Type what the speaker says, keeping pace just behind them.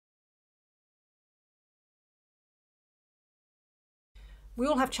We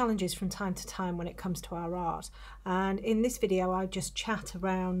all have challenges from time to time when it comes to our art, and in this video I just chat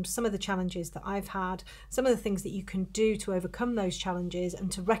around some of the challenges that I've had, some of the things that you can do to overcome those challenges and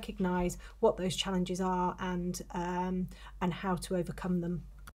to recognise what those challenges are and how to overcome them.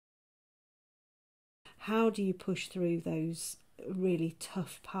 How do you push through those really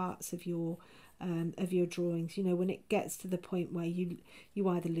tough parts of your drawings? You know, when it gets to the point where you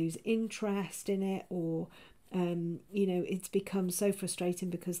either lose interest in it or you know, it's become so frustrating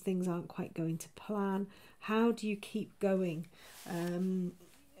because things aren't quite going to plan. How do you keep going,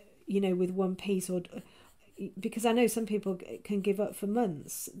 you know, with one piece? Or because I know some people can give up for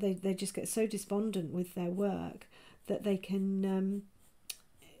months. They just get so despondent with their work that they can,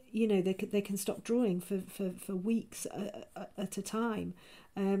 you know, they can stop drawing for weeks at a time,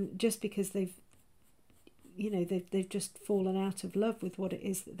 just because they've, you know, they've just fallen out of love with what it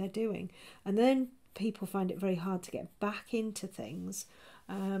is that they're doing. And then people find it very hard to get back into things,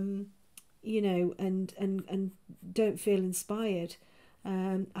 you know, and don't feel inspired.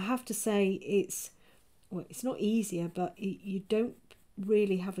 I have to say it's not easier, but you don't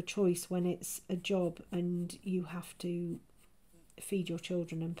really have a choice when it's a job and you have to feed your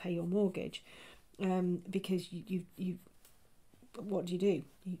children and pay your mortgage, because you what do?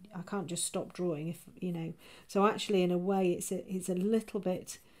 I can't just stop drawing, if you know. So actually, in a way, it's a little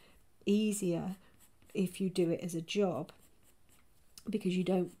bit easier if you do it as a job, because you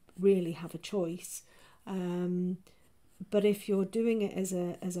don't really have a choice. But if you're doing it as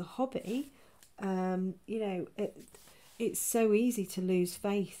a hobby, you know, it's so easy to lose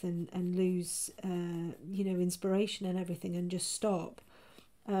faith and lose you know, inspiration and everything, and just stop.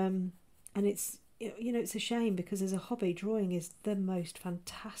 And it's, you know, it's a shame, because as a hobby, drawing is the most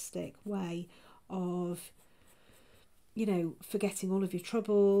fantastic way of, you know, forgetting all of your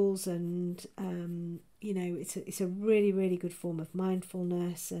troubles, and you know, it's a really, really good form of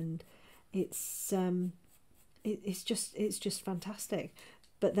mindfulness, and it's just fantastic.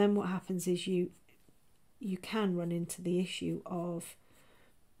 But then what happens is you can run into the issue of,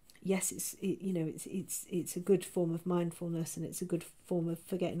 yes, you know, it's a good form of mindfulness, and it's a good form of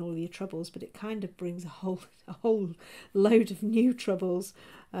forgetting all of your troubles, but it kind of brings a whole load of new troubles.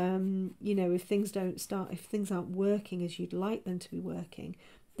 You know, if things aren't working as you'd like them to be working,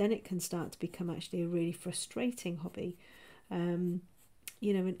 then it can start to become actually a really frustrating hobby. You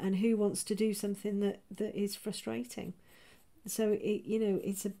know, and who wants to do something that is frustrating? So you know,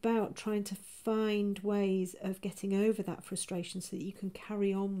 it's about trying to find ways of getting over that frustration so that you can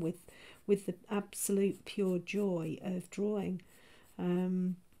carry on with the absolute pure joy of drawing.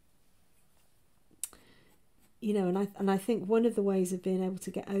 You know, and I think one of the ways of being able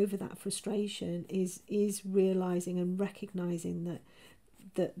to get over that frustration is realizing and recognizing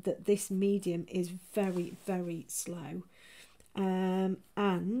that this medium is very, very slow,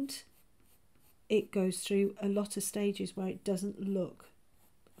 and it goes through a lot of stages where it doesn't look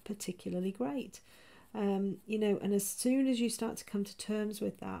particularly great. You know, and as soon as you start to come to terms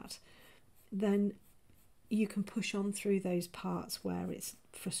with that, then you can push on through those parts where it's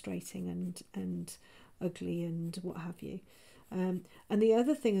frustrating and ugly and what have you. And the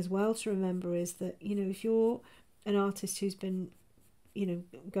other thing as well to remember is that, you know, if you're an artist who's been, you know,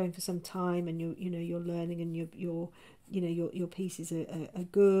 going for some time, and you're learning, and you're you know, your pieces are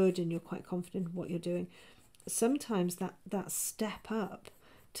good, and you're quite confident in what you're doing, sometimes that step up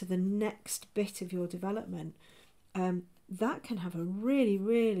to the next bit of your development, that can have a really,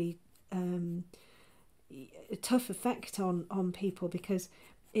 really tough effect on people, because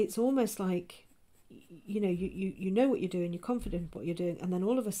it's almost like, you know, you know what you're doing, you're confident in what you're doing, and then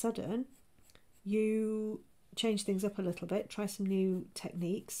all of a sudden you change things up a little bit, try some new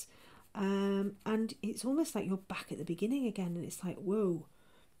techniques, and it's almost like you're back at the beginning again, and it's like, whoa,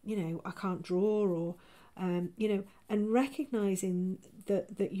 you know, I can't draw, or you know, and recognizing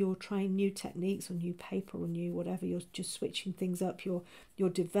that you're trying new techniques or new paper or new whatever, you're just switching things up, you're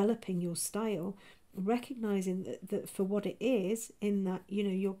developing your style, recognizing that for what it is, in that, you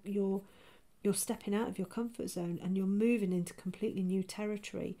know, you're stepping out of your comfort zone, and you're moving into completely new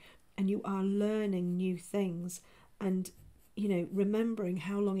territory, and you are learning new things, and, you know, remembering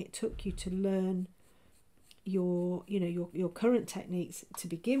how long it took you to learn your current techniques to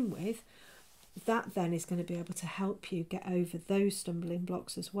begin with. That then is going to be able to help you get over those stumbling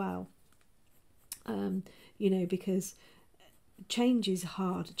blocks as well. You know, because change is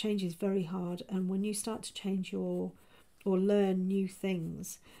hard, change is very hard, and when you start to change or learn new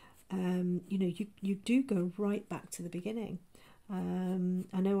things, you know, you do go right back to the beginning.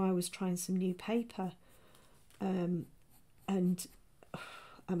 I know I was trying some new paper, and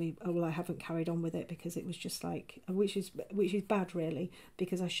I mean, well, I haven't carried on with it because it was just like, which is bad really,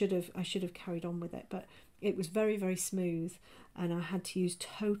 because I should have carried on with it, but it was very, very smooth, and I had to use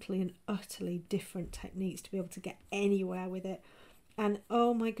totally and utterly different techniques to be able to get anywhere with it. And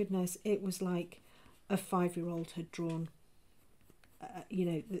oh my goodness, it was like a 5-year-old had drawn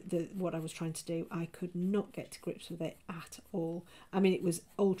the what I was trying to do. I could not get to grips with it at all. I mean, it was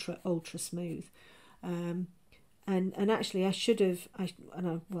ultra smooth, and actually I should have, I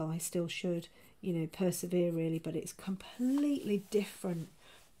still should, persevere really, but it's completely different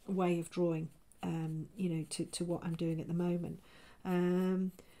way of drawing, to what I'm doing at the moment,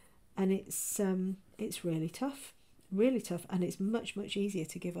 and it's really tough, and it's much easier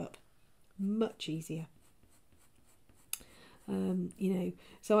to give up, much easier.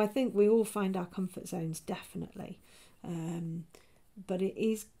 So I think we all find our comfort zones, definitely, but it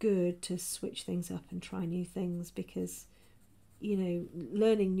is good to switch things up and try new things, because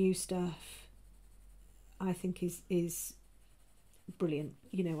learning new stuff, I think, is brilliant.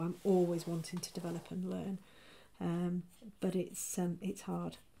 I'm always wanting to develop and learn, but it's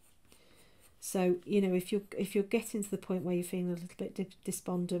hard. So if you're getting to the point where you're feeling a little bit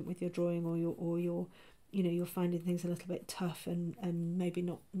despondent with your drawing, or you're finding things a little bit tough, and maybe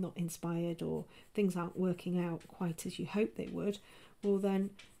not inspired, or things aren't working out quite as you hoped they would, well then,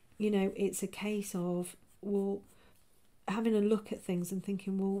 it's a case of, well, having a look at things and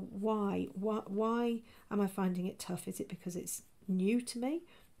thinking, well, why am I finding it tough? Is it because it's new to me?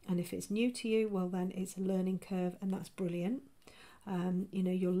 And if it's new to you, well then it's a learning curve, and that's brilliant.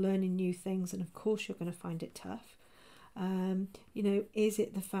 You're learning new things, and of course you're going to find it tough. Is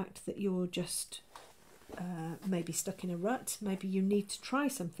it the fact that you're just maybe stuck in a rut? Maybe you need to try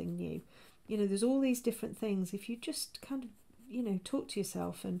something new. There's all these different things. If you just kind of talk to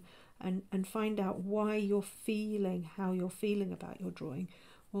yourself and find out why you're feeling how you're feeling about your drawing,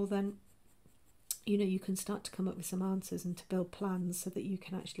 well then you can start to come up with some answers and to build plans so that you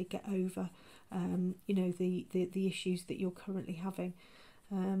can actually get over the issues that you're currently having.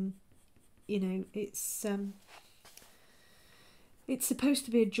 It's supposed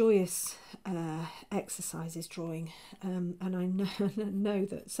to be a joyous exercise, is drawing, and I know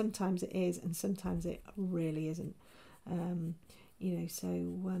that sometimes it is, and sometimes it really isn't.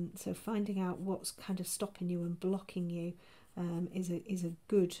 So finding out what's kind of stopping you and blocking you is a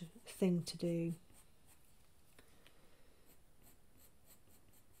good thing to do.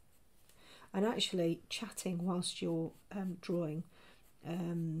 And actually, chatting whilst you're drawing,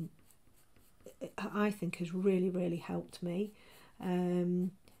 I think has really helped me.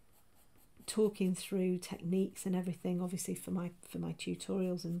 Talking through techniques and everything, obviously for my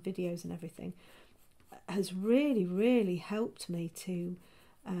tutorials and videos and everything, has really helped me to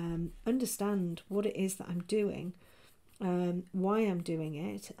understand what it is that I'm doing, why I'm doing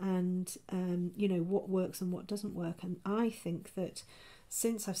it, and what works and what doesn't work. And I think that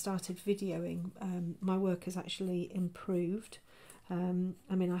since I've started videoing, my work has actually improved. I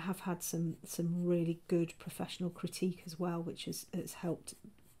have had some really good professional critique as well, which has helped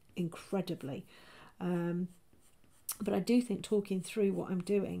incredibly. But I do think talking through what I'm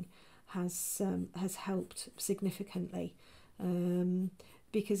doing has helped significantly,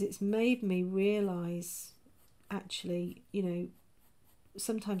 because it's made me realise, actually,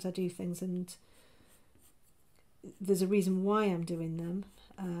 sometimes I do things and there's a reason why I'm doing them.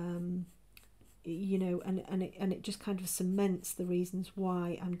 And it just kind of cements the reasons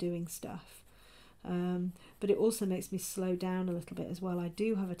why I'm doing stuff. But it also makes me slow down a little bit as well. I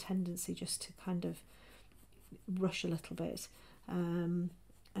do have a tendency just to kind of rush a little bit,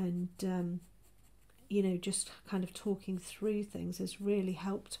 just kind of talking through things has really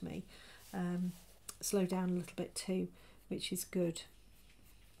helped me slow down a little bit too, which is good.